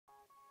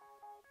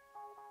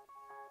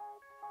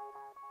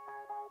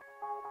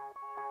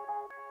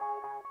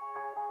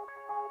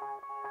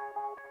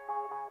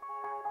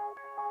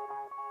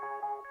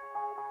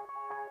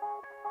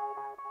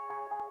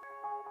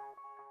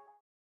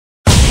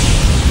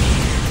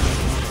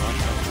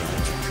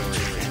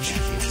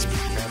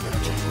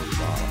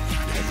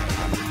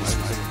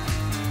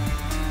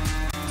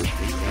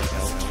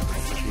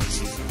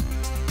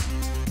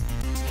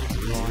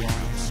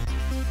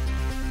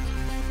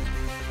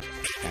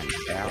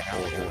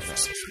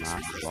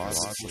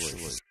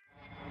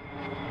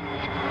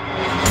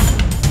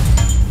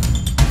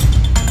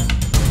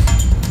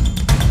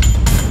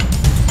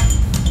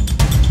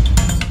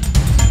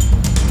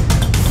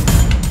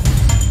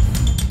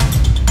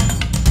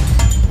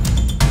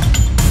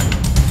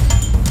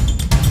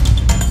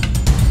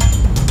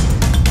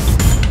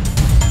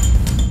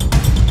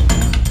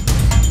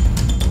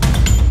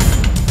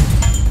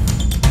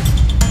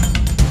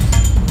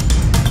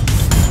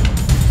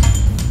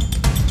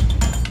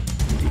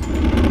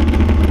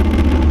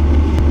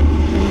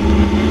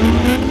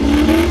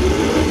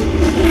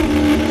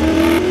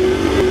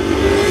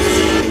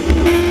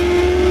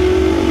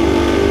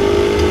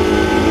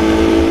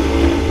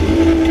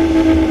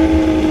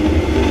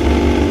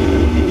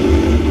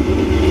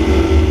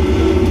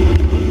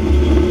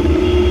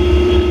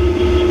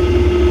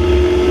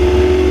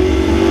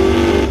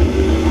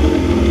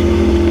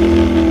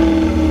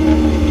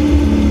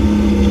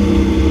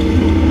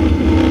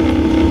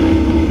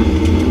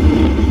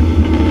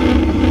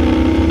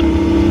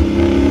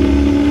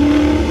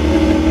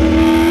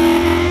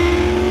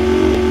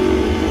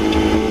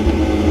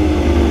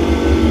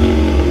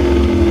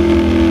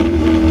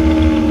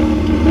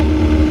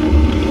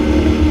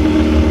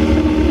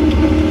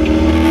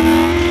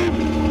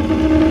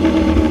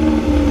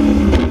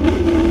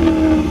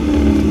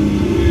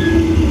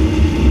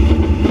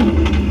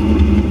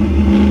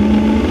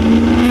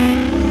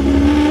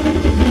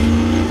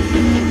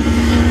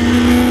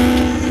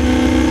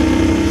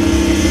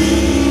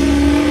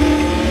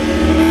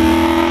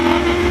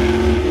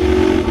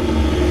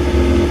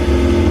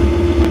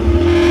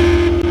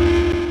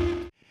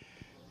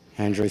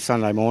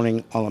Sunday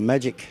morning, Island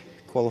Magic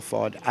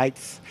qualified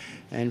 8th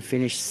and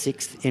finished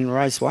 6th in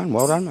race 1.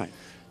 Well done, mate.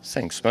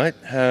 Thanks, mate.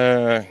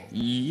 No,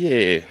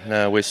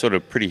 we're sort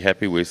of pretty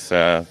happy with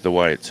the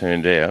way it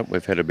turned out.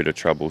 We've had a bit of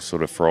trouble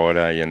sort of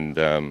Friday and,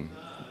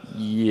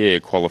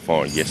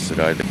 qualifying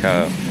yesterday. The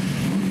car,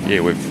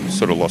 we've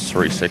sort of lost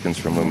 3 seconds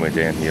from when we were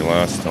down here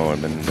last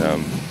time and,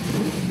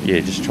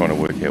 just trying to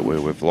work out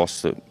where we've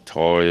lost the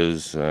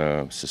tyres,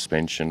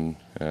 suspension.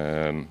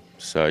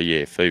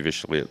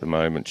 Feverishly at the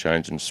moment,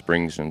 changing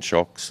springs and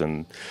shocks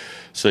and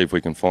see if we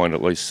can find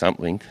at least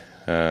something,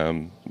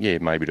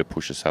 maybe to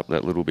push us up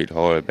that little bit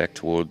higher back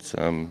towards,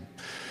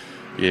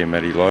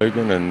 Matty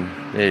Logan and,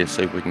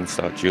 see if we can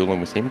start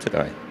duelling with him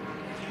today.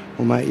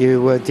 Well, mate,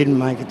 you didn't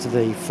make it to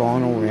the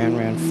final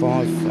round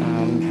 5,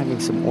 having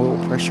some oil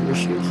pressure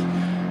issues.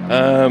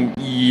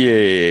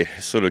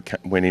 Sort of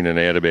went in and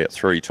out about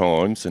 3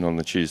 times, and on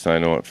the Tuesday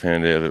night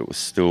found out it was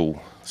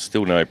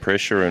still no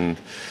pressure and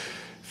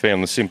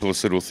found the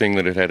simplest little thing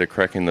that it had a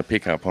crack in the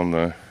pickup on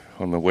the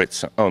wet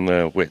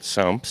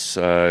sumps.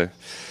 So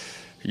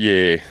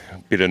a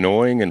bit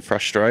annoying and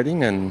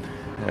frustrating, and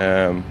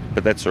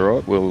but that's all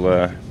right.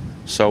 We'll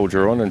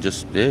soldier on and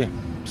just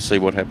see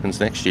what happens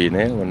next year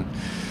now, and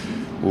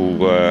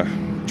we'll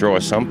dry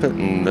sump it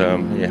and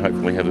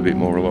hopefully have a bit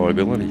more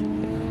reliability.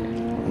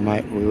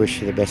 Mate, we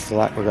wish you the best of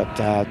luck. We've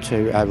got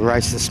 2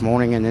 race this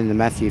morning and then the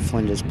Matthew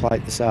Flinders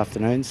Plate this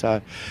afternoon, so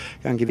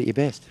go and give it your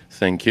best.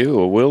 Thank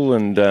you, I will,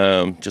 and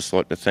just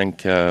like to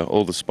thank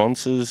all the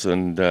sponsors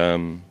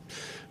and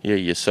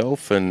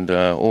yourself and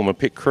all my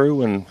pit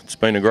crew, and it's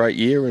been a great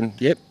year and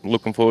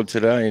looking forward to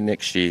today and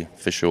next year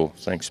for sure.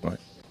 Thanks, mate.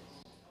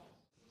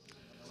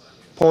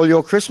 Paul,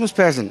 your Christmas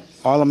present,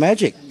 Island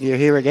Magic, you're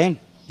here again.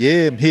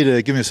 Yeah, I'm here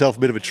to give myself a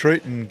bit of a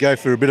treat and go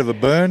for a bit of a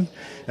burn.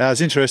 It was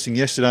interesting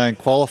yesterday in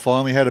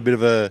qualifying. We had a bit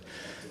of a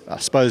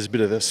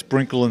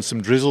sprinkle and some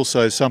drizzle,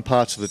 so some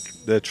parts of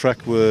the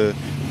track were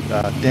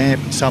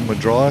damp and some were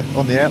dry.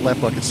 On the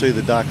outlap I could see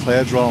the dark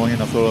clouds rolling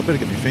in. I thought I'd better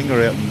get my finger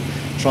out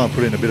and try and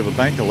put in a bit of a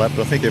banker lap,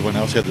 but I think everyone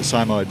else had the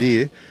same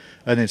idea.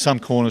 And then some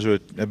corners were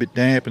a bit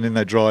damp and then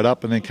they dried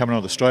up, and then coming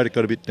on the straight it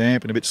got a bit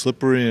damp and a bit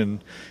slippery,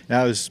 and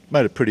it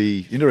made it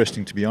pretty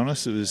interesting, to be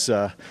honest. It was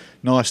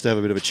nice to have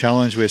a bit of a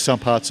challenge where some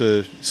parts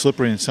are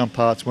slippery and some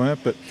parts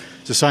weren't, but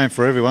it's the same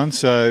for everyone,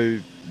 so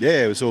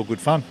it was all good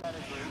fun.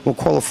 Well,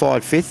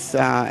 qualified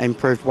 5th,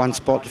 improved 1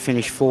 spot to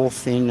finish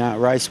 4th in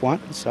race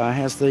 1, so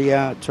how's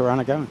the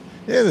Tirana going?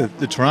 Yeah,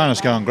 the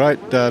Tirana's going great.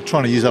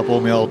 Trying to use up all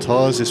my old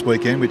tyres this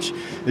weekend, which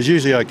is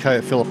usually okay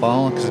at Phillip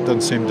Island because it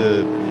doesn't seem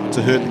to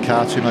hurt the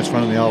car too much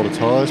running the older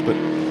tyres. But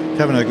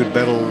having a good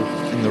battle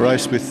in the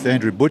race with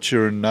Andrew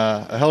Butcher, and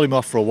I held him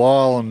off for a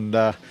while and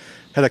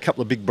had a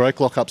couple of big brake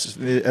lock-ups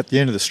at the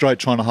end of the straight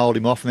trying to hold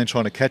him off and then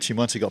trying to catch him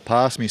once he got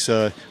past me.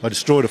 So I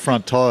destroyed a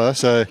front tyre.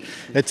 So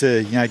I had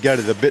to go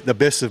to the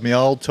best of my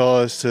old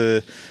tyres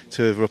to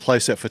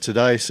replace that for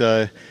today.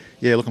 So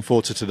looking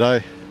forward to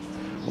today.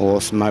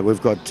 Awesome, mate.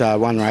 We've got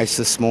 1 race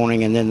this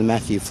morning and then the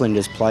Matthew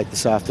Flinders Plate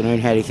this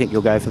afternoon. How do you think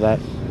you'll go for that?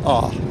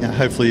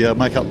 Hopefully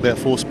make up about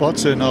 4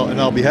 spots and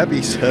I'll be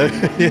happy. So,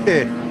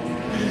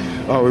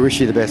 Oh, we wish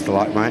you the best of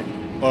luck, mate.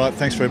 All right,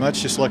 thanks very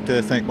much. Just like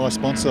to thank my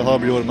sponsor,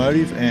 Hybrid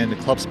Automotive, and the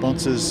club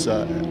sponsors,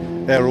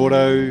 Our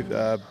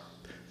Auto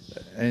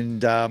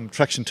and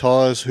Traction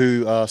Tyres,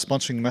 who are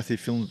sponsoring Matthew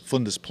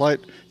Flinders Plate,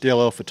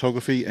 DLL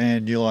Photography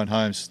and New Line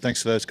Homes.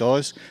 Thanks to those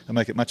guys. They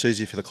make it much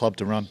easier for the club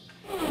to run.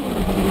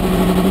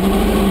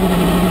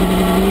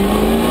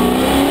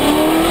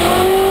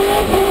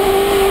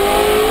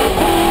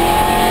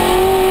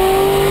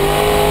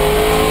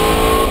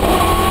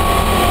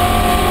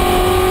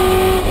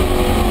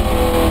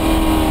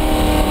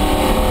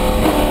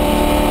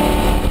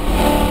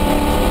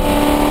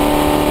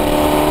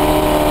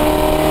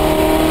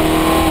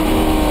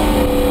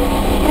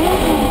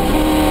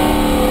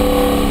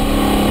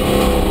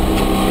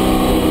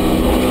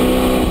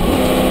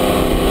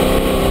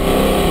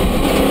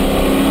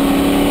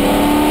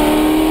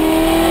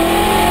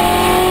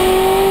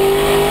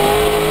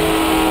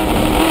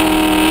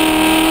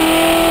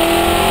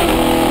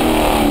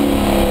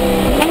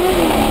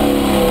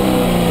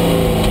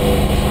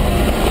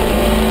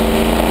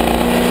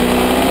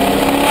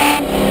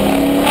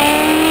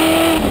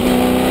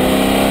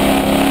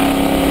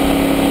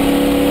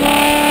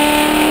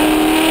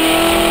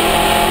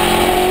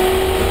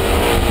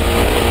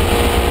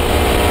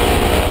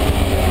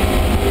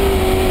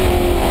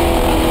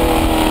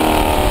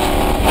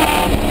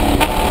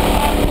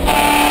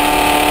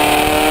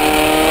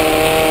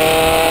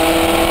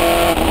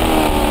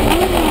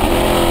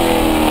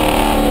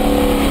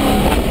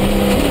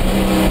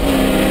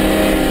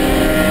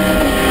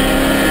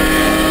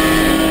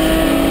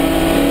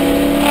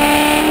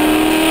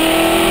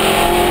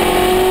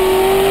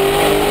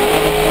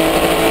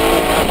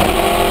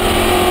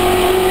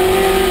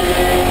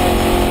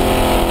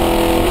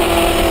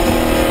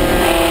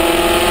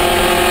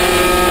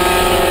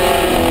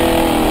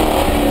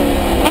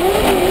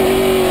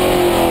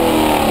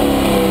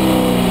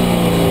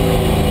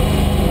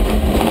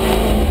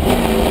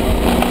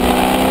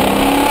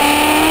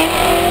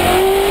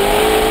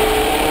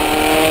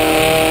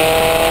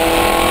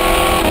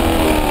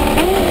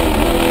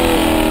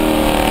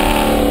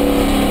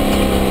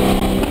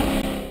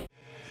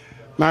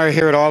 Murray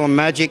here at Island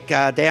Magic,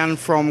 down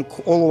from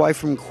all the way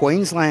from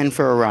Queensland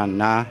for a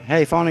run. How are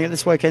you finding it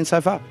this weekend so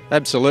far?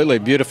 Absolutely.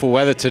 Beautiful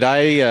weather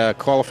today.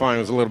 Qualifying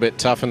was a little bit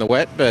tough in the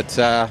wet, but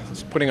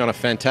it's putting on a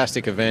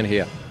fantastic event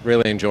here.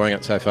 Really enjoying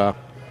it so far.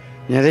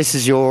 Now, this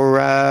is your,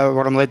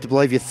 what I'm led to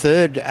believe, your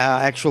third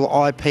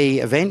actual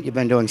IP event. You've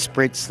been doing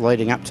sprints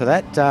leading up to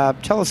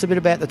that. Tell us a bit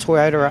about the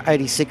Toyota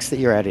 86 that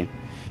you're out in.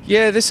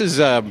 Yeah, this is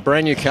a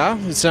brand new car.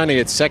 It's only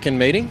its second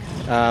meeting,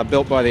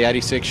 built by the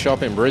 86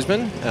 shop in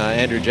Brisbane.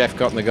 Andrew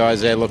Jeffcott and the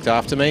guys there looked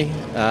after me.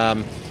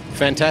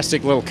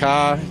 Fantastic little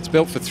car. It's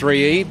built for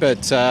 3E,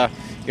 but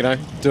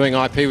doing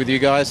IP with you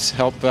guys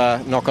help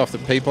knock off the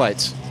P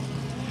plates.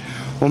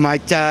 Well,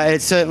 mate,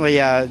 it's certainly,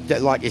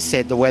 like you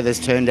said, the weather's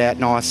turned out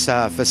nice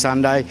for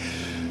Sunday.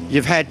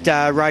 You've had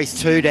race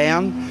 2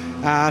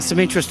 down. Some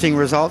interesting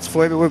results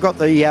for you, but we've got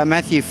the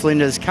Matthew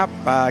Flinders Cup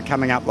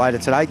coming up later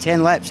today.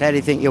 10 laps. How do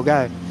you think you'll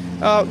go?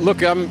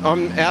 Look, I'm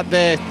out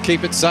there,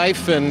 keep it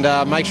safe and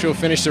make sure we'll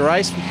finish the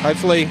race.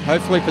 Hopefully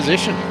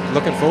position.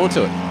 Looking forward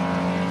to it.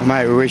 Well,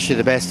 mate, we wish you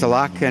the best of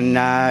luck and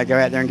go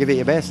out there and give it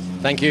your best.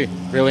 Thank you.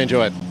 Really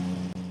enjoy it.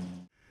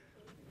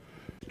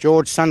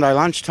 George, Sunday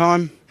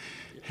lunchtime.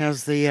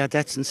 How's the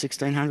Datsun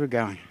 1600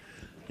 going?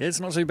 Yeah, it's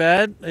not too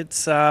bad.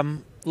 It's a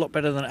lot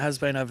better than it has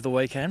been over the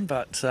weekend,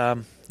 but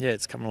yeah,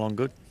 it's coming along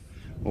good.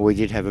 Well, we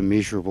did have a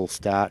miserable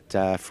start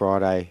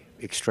Friday,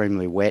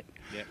 extremely wet.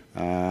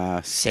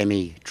 Yep.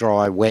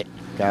 Semi-dry, wet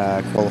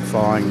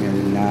qualifying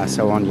and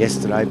so on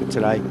yesterday, but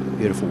today,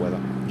 beautiful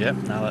weather. Yep,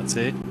 no, that's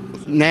it.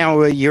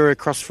 Now you're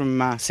across from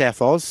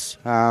South Oz.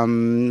 How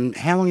long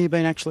have you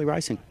been actually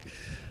racing?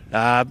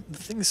 I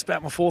think this is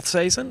about my 4th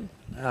season,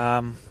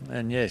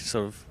 and yeah,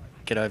 sort of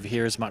get over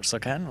here as much as I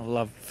can. I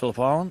love Phillip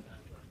Island.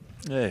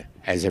 Yeah.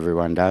 As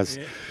everyone does.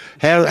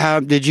 Yeah. How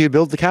did you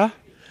build the car?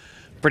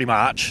 Pretty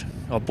much.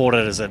 I bought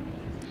it as a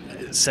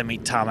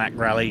semi-tarmac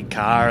rally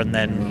car and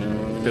then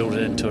built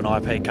it into an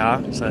IP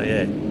car, so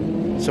yeah.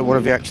 So what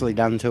have you actually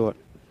done to it?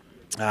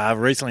 I've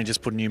recently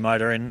just put a new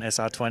motor in,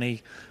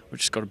 SR20,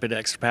 which has got a bit of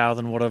extra power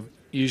than what I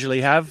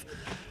usually have.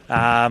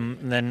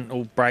 And then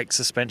all brake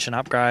suspension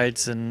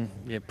upgrades and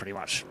yeah, pretty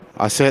much.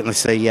 I certainly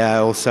see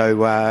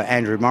also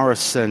Andrew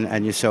Morris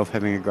and yourself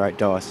having a great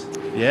dice.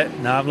 Yeah,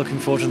 no, I'm looking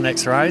forward to the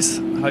next race.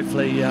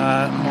 Hopefully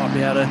might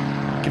be able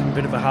to give him a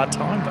bit of a hard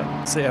time,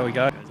 but see how we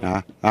go.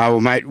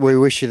 Well, mate, we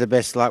wish you the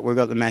best luck. We've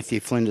got the Matthew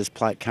Flinders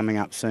Plate coming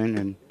up soon,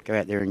 and go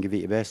out there and give it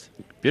your best.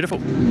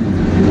 Beautiful.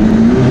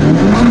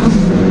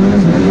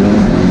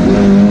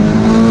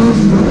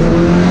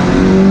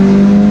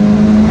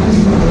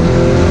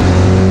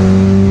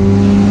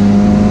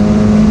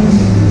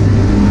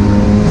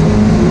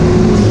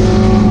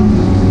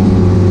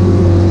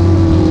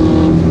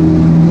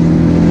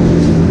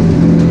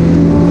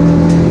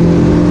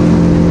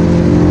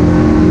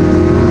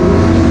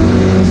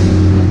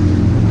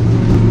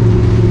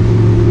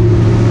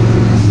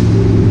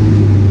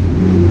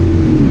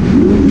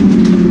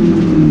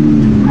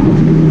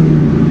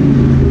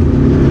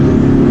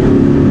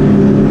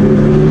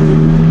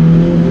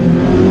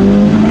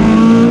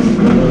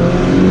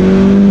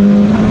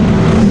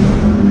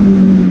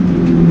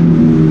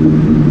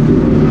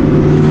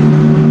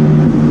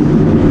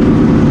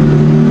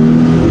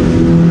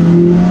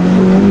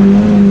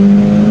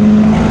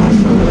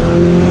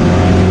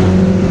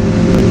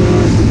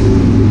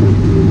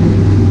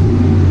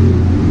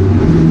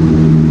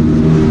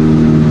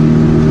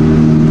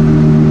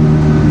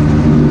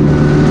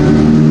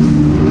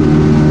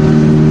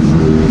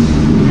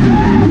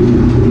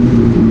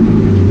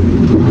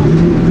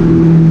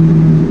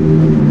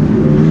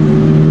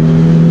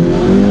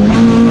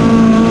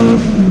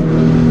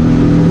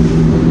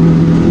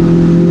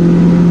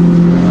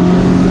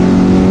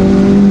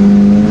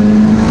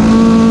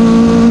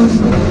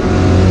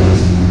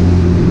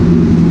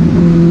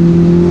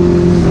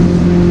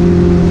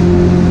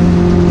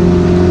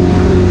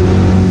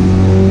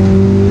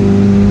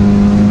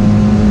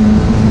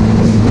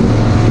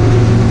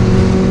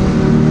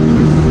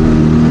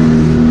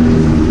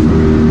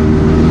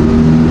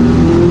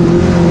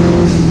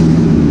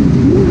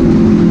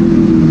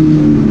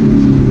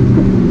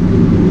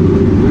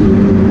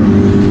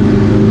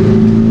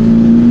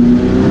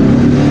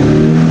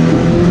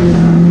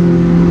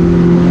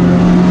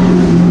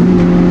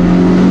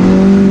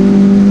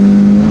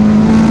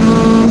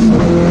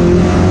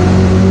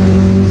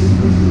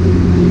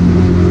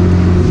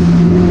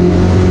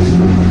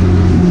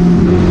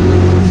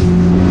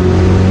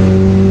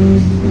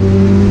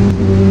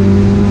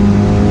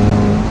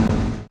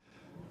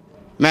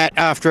 Matt,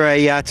 after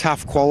a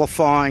tough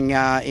qualifying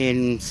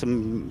in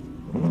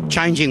some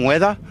changing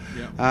weather,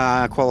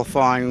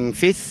 qualifying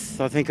 5th,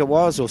 I think it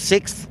was, or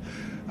 6th,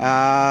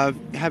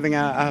 having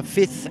a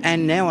 5th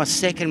and now a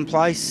 2nd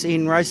place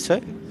in race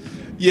 2.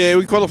 Yeah,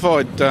 we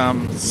qualified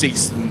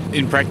 6th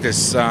in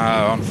practice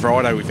on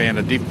Friday. We found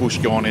a diff bush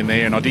gone in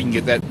there and I didn't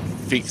get that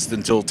fixed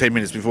until 10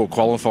 minutes before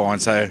qualifying,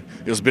 so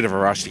it was a bit of a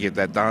rush to get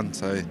that done.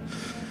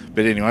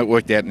 But anyway, it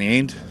worked out in the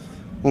end.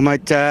 Well,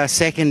 mate,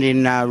 2nd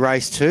in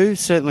race 2,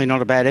 certainly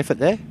not a bad effort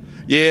there.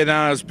 Yeah,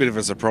 no, it was a bit of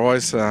a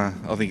surprise. I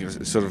think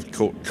it sort of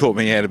caught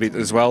me out a bit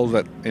as well.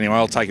 But anyway,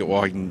 I'll take it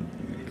while I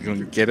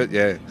can get it.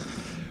 Yeah.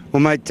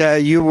 Well, mate,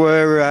 you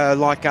were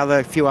like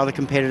a few other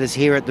competitors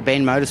here at the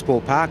Bend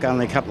Motorsport Park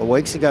only a couple of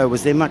weeks ago.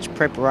 Was there much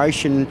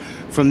preparation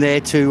from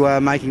there to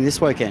making this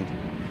weekend?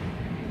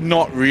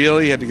 Not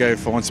really. Had to go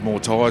find some more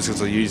tyres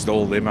because I used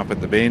all of them up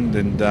at the Bend,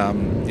 and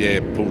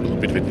pulled a little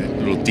bit of a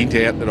little dint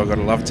out that I got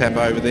a love tap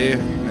over there,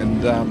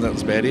 and that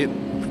was about it.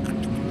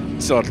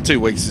 So 2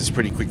 weeks is a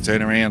pretty quick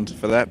turnaround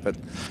for that, but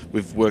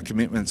with work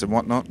commitments and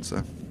whatnot.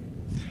 So.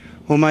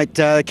 Well, mate,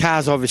 the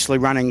car's obviously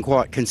running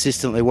quite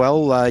consistently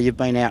well. You've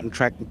been out and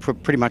track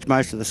pretty much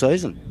most of the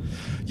season.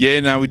 Yeah,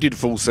 no, we did a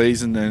full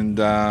season, and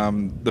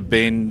the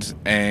Bend,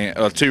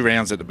 2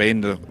 rounds at the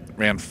Bend,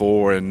 round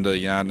 4 and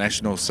the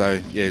National. So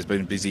yeah, it's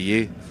been a busy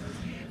year.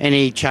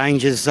 Any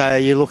changes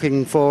you're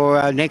looking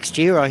for next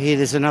year? I hear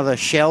there's another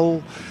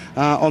shell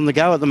on the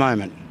go at the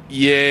moment.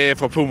 Yeah,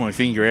 if I pull my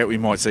finger out, we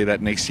might see that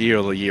next year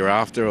or the year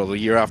after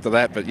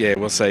that. But yeah,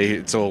 we'll see.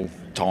 It's all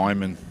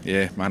time and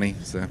money.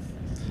 So.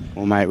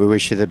 Well, mate, we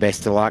wish you the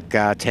best of luck.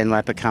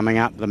 10-lapper coming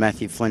up, the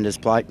Matthew Flinders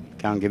Plate.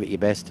 Go and give it your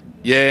best.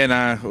 Yeah,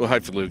 no, well,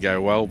 hopefully it'll go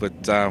well, but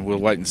we'll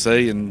wait and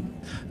see. And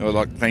I'd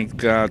like to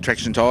thank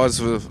Traction Tyres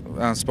for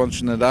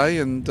sponsoring the day,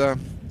 and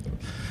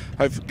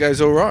hope it goes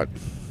all right.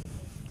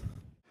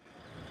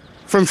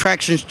 From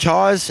Traction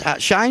Tyres,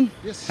 Shane,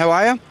 yes. How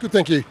are you? Good,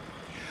 thank you.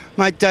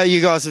 Mate,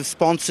 you guys have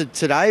sponsored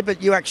today,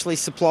 but you actually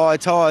supply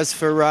tyres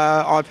for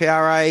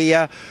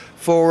IPRA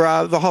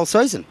for the whole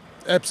season.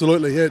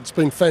 Absolutely, yeah, it's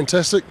been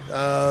fantastic.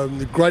 A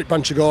great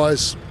bunch of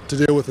guys to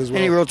deal with as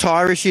well. Any real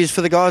tyre issues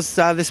for the guys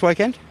this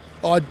weekend?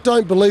 I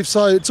don't believe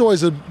so. It's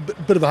always a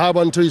bit of a hard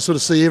one too. You sort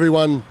of see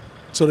everyone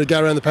sort of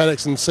go around the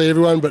paddocks and see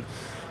everyone, but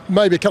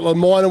maybe a couple of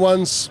minor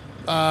ones,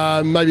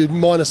 maybe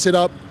minor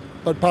setup,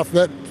 but apart from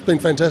that, it's been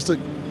fantastic.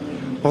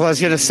 Well, I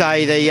was going to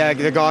say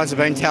the guys have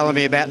been telling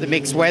me about the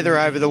mixed weather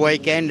over the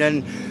weekend,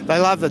 and they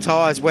love the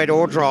tyres, wet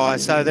or dry.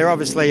 So they're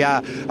obviously the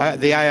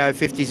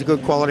AO50 is a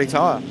good quality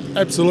tyre.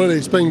 Absolutely,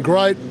 it's been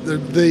great.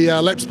 The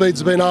lap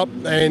speeds have been up,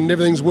 and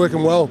everything's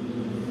working well.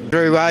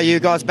 Drew, are you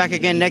guys back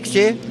again next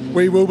year?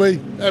 We will be,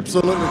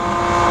 absolutely.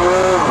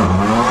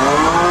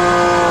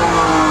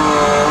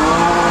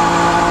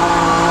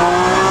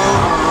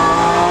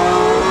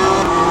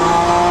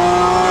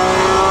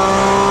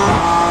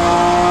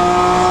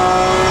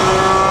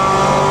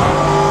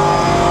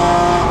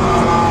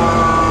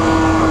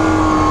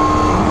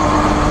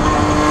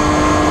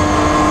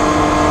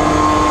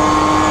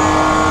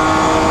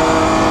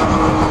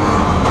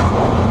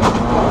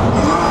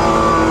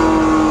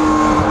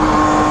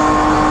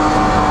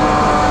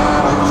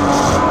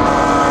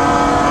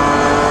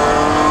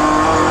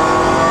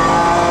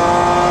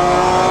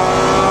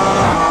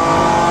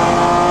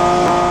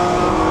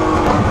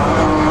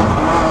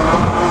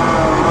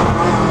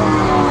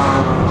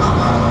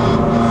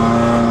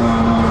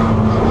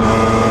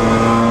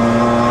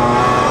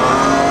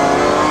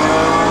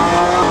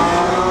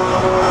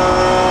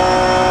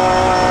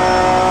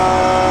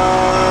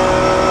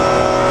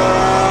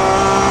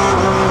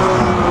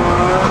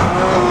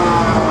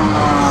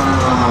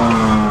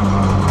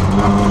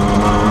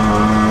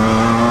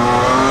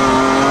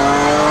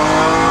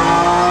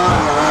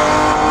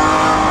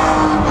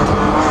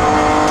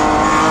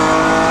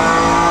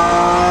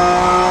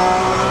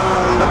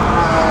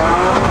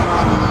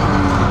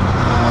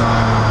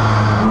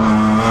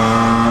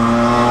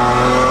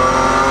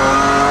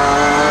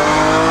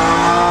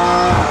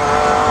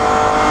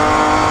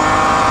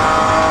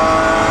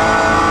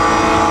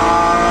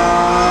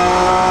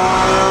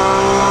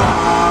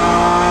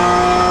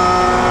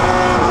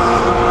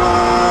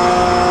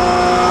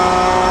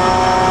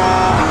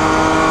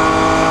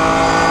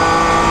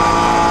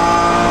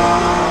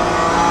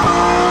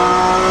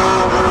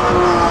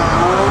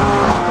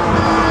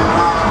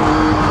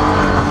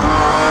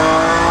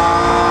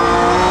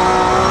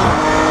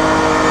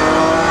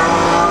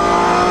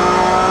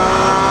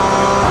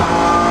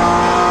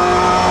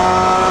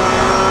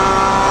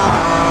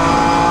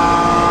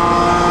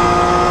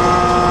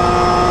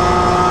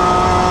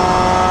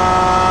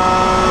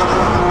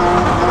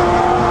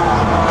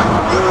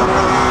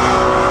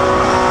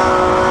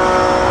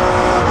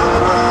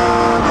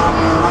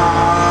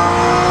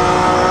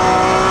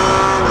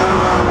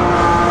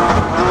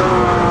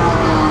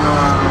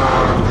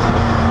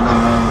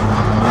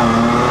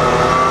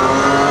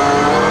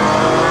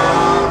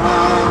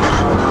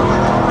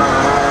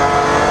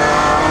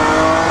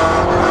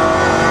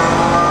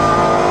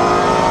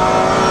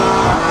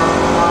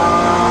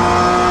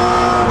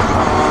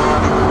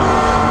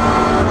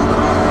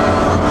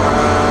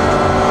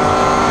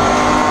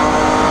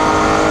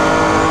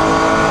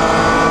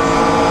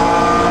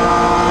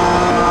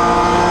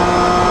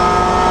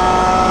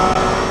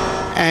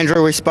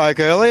 Andrew, we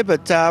spoke earlier,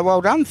 but well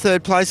done.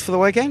 3rd place for the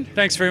weekend.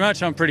 Thanks very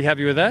much. I'm pretty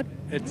happy with that.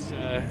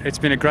 It's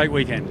been a great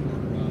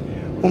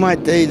weekend. Well,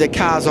 mate, the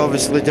car's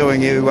obviously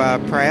doing you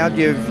proud.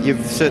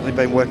 You've certainly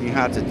been working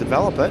hard to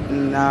develop it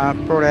and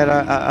brought out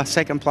a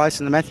 2nd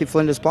place in the Matthew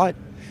Flinders Plate.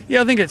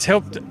 Yeah, I think it's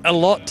helped a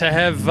lot to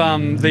have a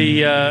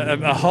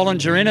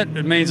Hollinger in it.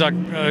 It means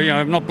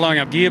I'm not blowing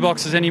up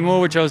gearboxes anymore,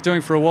 which I was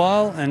doing for a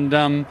while, and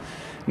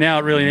now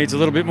it really needs a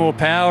little bit more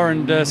power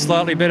and a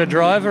slightly better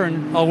driver,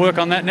 and I'll work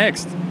on that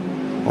next.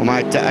 Well,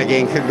 mate,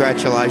 again,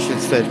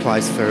 congratulations, third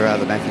place for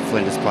the Matthew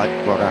Flinders Plate.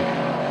 Well done.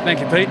 Thank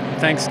you, Pete.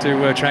 Thanks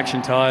to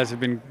Traction Tyres. They've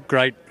been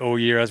great all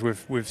year, as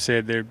we've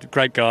said. They're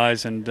great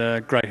guys and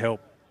great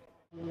help.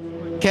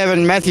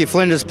 Kevin, Matthew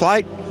Flinders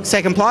Plate,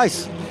 second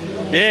place.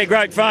 Yeah,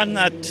 great fun.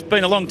 It's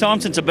been a long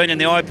time since I've been in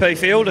the IP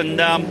field, and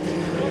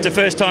it's the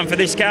first time for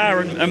this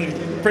car,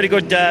 and pretty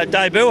good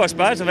debut, I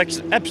suppose. I've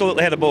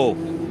absolutely had a ball.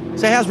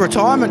 So how's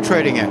retirement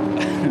treating you?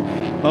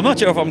 I'm not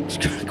sure if I'm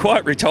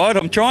quite retired.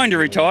 I'm trying to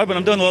retire, but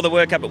I'm doing a lot of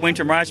work up at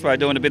Winton Raceway,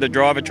 doing a bit of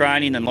driver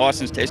training and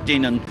licence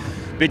testing and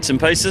bits and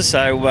pieces.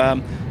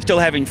 So still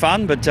having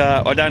fun, but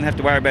I don't have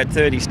to worry about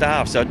 30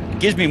 staff. So it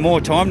gives me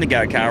more time to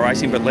go car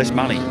racing, but less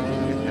money.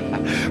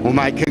 Well,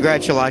 mate,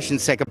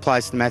 congratulations, second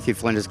place in the Matthew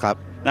Flinders Club.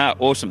 No,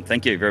 awesome.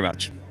 Thank you very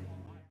much.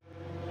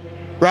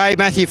 Ray,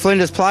 Matthew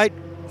Flinders Plate,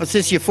 what's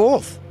this, your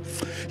fourth?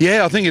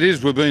 Yeah, I think it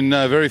is. We've been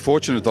very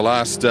fortunate the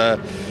last,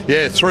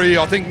 3,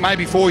 I think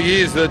maybe 4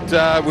 years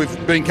that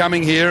we've been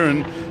coming here,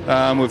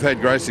 and we've had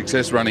great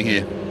success running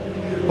here.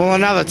 Well,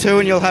 another 2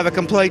 and you'll have a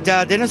complete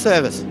dinner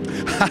service.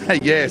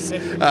 Yes.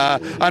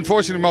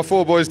 Unfortunately, my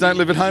 4 boys don't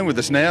live at home with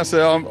us now,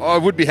 so I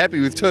would be happy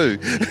with 2.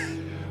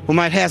 Well,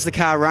 mate, how's the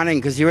car running?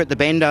 Because you were at the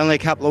Bend only a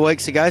couple of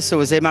weeks ago, so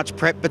was there much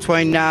prep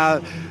between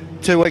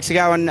 2 weeks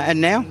ago and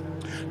now?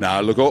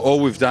 No, look, all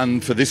we've done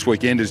for this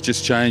weekend is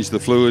just change the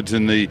fluids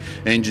and the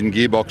engine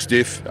gearbox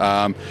diff.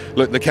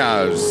 Look, the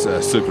car is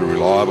super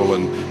reliable,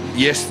 and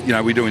yes,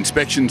 we do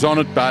inspections on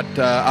it, but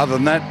other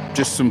than that,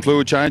 just some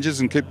fluid changes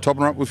and keep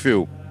topping her up with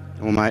fuel.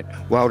 Well, mate,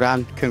 well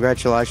done.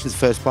 Congratulations,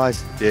 first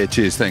place. Yeah,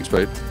 cheers. Thanks,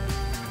 Pete.